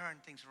going to turn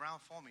things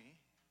around for me,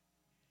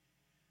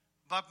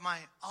 but my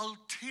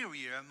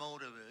ulterior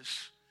motive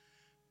is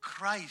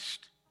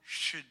Christ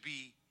should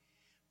be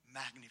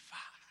magnified.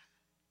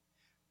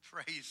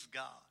 Praise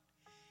God.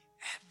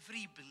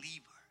 Every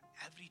believer,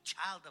 every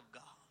child of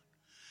God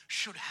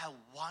should have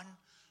one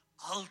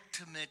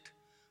ultimate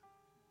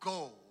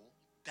goal,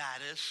 that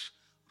is,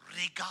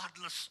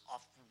 regardless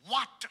of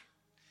what,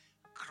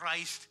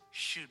 Christ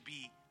should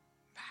be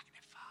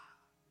magnified.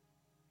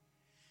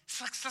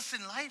 Success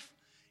in life,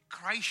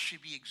 Christ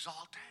should be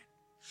exalted.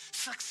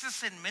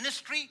 Success in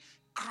ministry,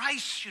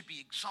 Christ should be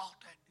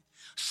exalted.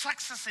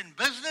 Success in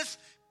business,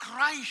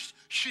 Christ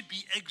should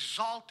be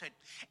exalted.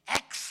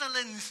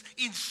 Excellence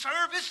in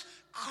service,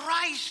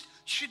 Christ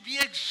should be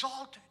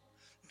exalted.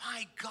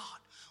 My God,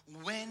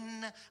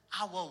 when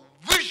our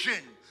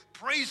vision,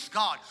 praise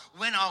God,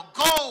 when our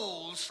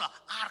goals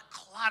are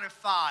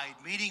clarified,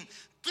 meaning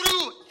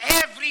through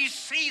every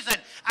season,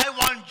 I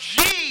want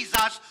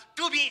Jesus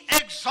to be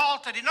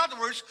exalted. In other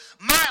words,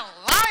 my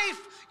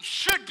life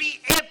should be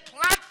a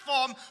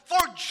platform for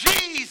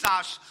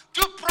Jesus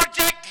to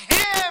project Him.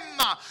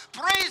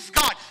 Praise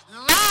God.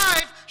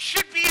 Life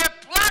should be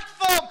a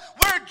platform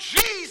where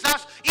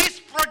Jesus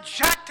is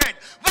projected,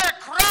 where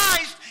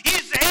Christ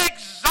is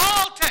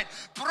exalted.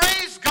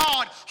 Praise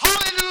God.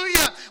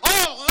 Hallelujah.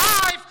 Oh,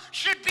 life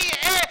should be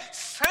a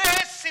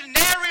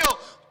scenario.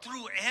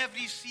 Through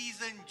every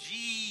season,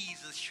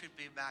 Jesus should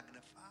be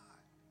magnified.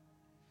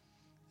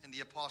 And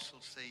the apostle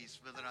says,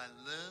 whether I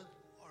live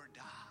or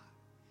die,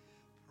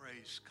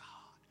 praise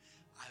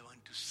God, I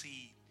want to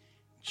see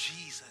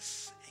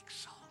Jesus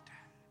exalted.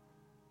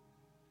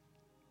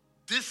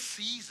 This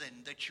season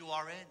that you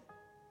are in,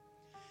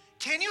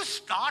 can you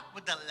start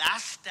with the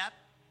last step?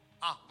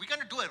 We're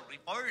going to do a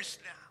reverse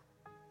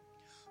now.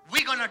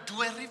 We're going to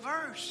do a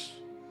reverse.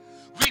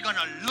 We're going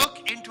to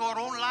look into our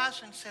own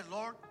lives and say,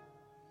 Lord,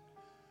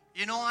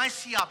 you know, I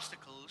see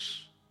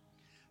obstacles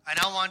and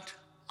I want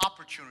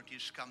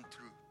opportunities to come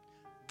through.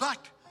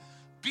 But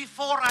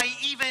before I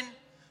even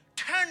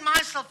turn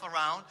myself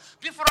around,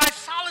 before I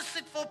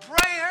solicit for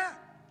prayer,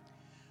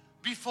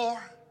 before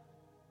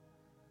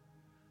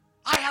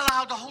I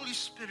allow the Holy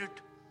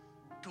Spirit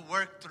to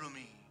work through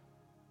me,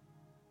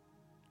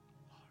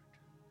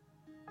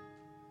 Lord,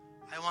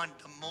 I want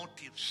the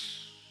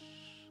motives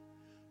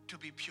to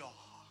be pure.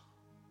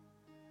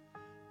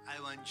 I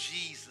want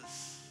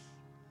Jesus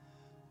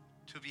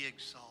to be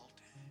exalted.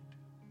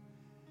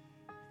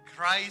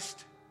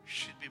 Christ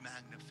should be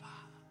magnified.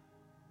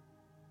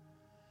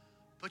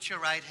 Put your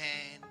right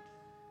hand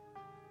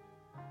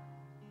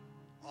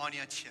on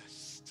your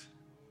chest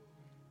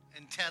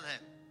and tell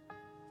Him,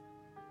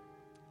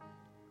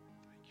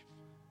 thank you.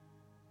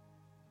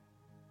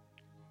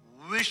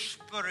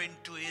 Whisper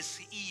into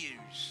His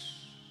ears.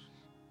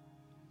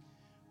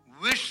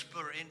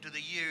 Whisper into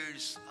the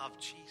ears of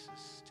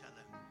Jesus. Tell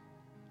Him,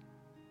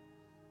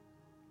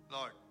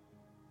 Lord,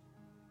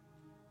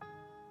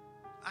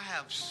 I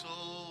have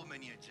so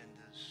many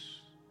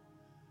agendas.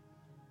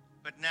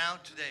 But now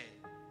today,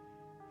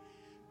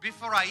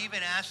 before I even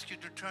ask you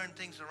to turn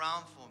things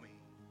around for me,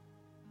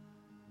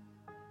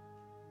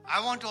 I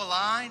want to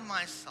align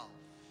myself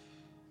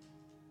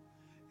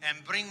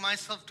and bring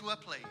myself to a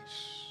place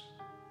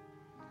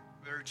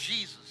where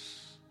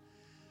Jesus,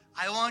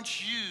 I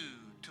want you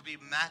to be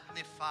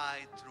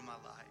magnified through my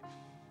life.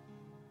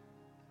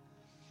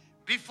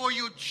 Before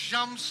you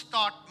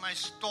jumpstart my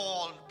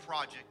stalled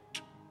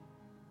project,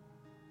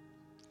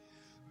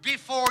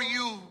 before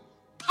you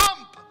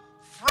pump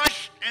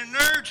fresh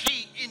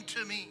energy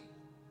into me,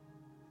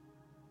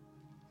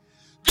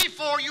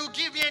 before you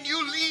give me a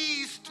new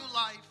lease to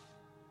life,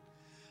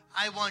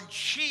 I want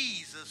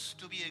Jesus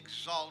to be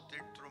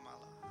exalted through my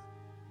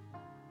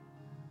life.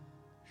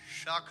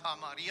 Shaka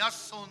Maria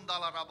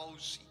Sondala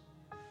Rabosi.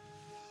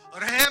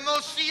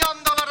 Remosi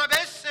andala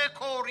rabesse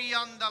cori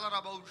andala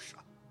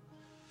rabosha.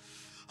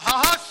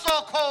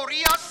 Ahaso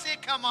cori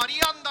asika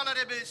Maria andala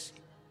rebesi.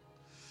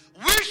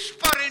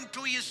 Whisper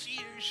into His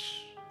ears.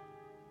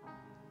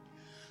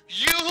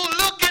 You who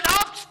look at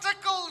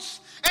obstacles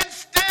and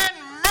stand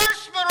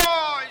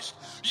mesmerized.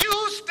 You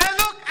who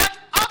look at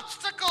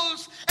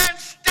obstacles and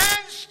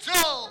stand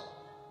still.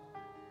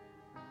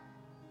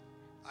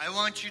 I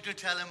want you to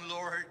tell Him,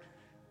 Lord,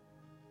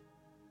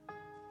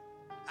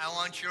 I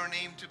want your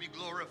name to be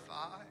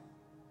glorified.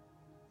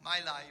 My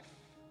life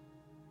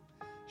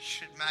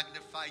should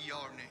magnify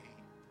your name.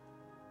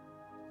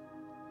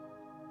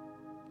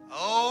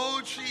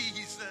 Oh,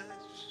 Jesus,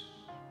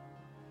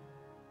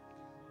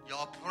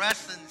 your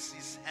presence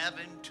is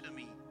heaven to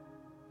me.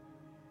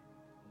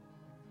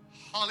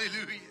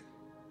 Hallelujah.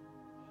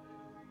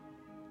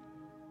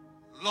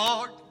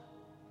 Lord,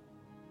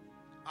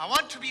 I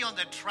want to be on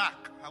the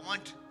track. I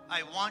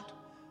want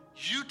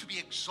you to be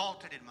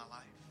exalted in my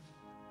life.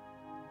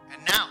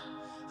 And now,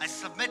 I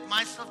submit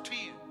myself to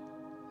you.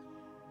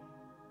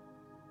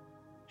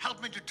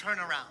 Help me to turn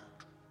around.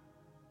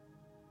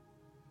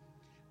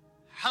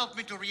 Help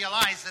me to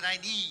realize that I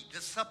need the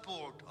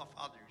support of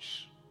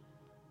others,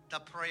 the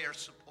prayer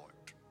support.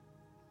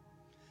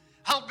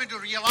 Help me to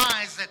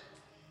realize that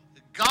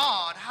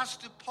God has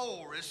to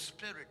pour His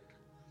Spirit,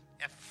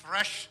 a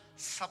fresh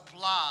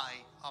supply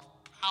of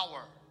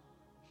power.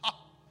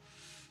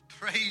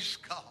 Praise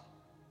God.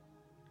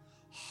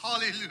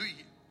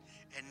 Hallelujah.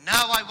 And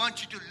now I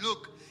want you to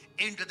look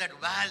into that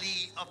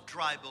valley of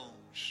dry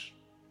bones,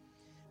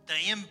 the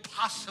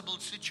impossible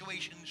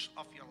situations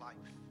of your life.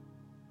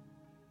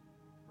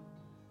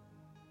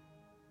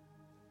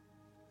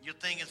 You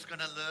think it's going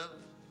to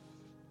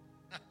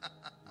live?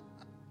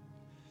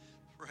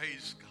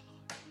 Praise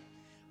God.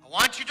 I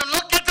want you to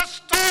look at the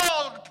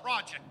stalled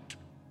project.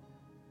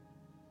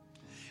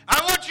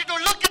 I want you to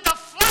look at the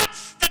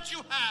floods that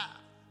you have.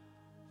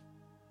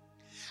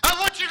 I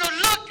want you to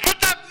look at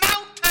that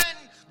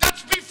mountain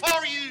that's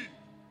before you.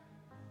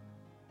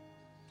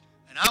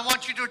 And I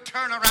want you to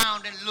turn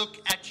around and look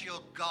at your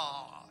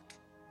God.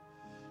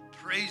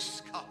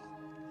 Praise God.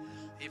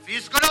 If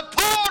He's going to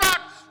pour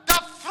out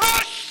the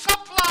fresh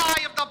supply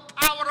of the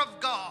power of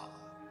God,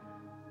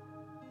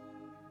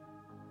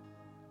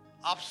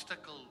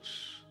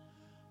 obstacles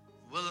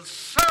will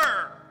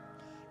serve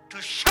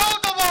to show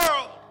the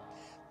world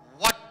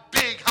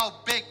how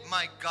big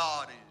my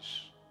God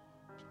is.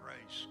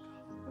 Praise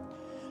God.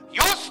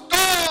 Your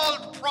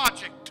stalled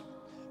project,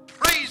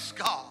 praise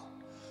God,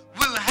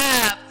 will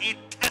have a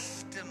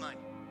testimony.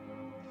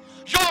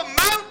 Your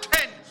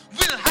mountain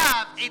will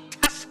have a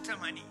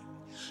testimony.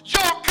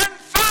 Your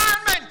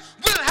confinement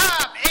will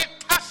have a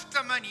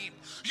testimony.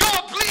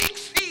 Your bleak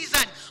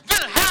season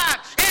will have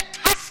a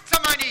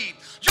testimony.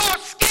 Your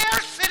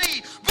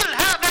scarcity will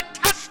have a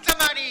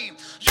testimony.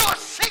 Your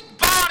sick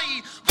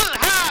body will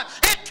have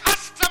a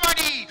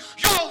testimony.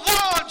 Your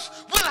wants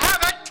will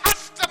have a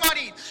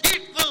testimony.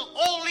 It will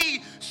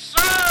only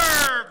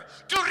serve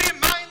to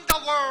remind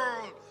the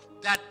world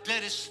that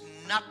there is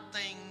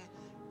nothing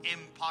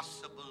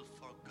impossible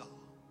for God.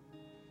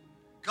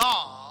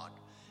 God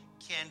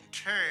can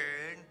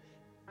turn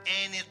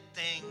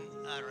anything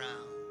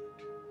around.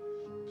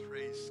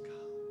 Praise God.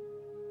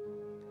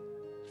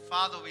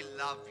 Father, we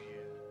love you.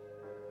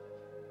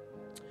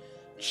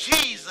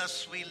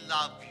 Jesus, we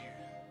love you.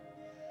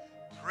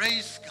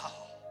 Praise God.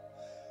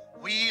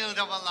 We yield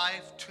our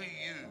life to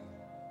you.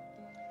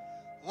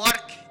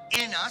 Work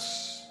in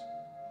us,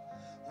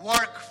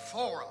 work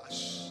for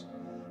us,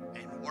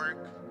 and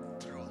work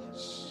through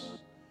us.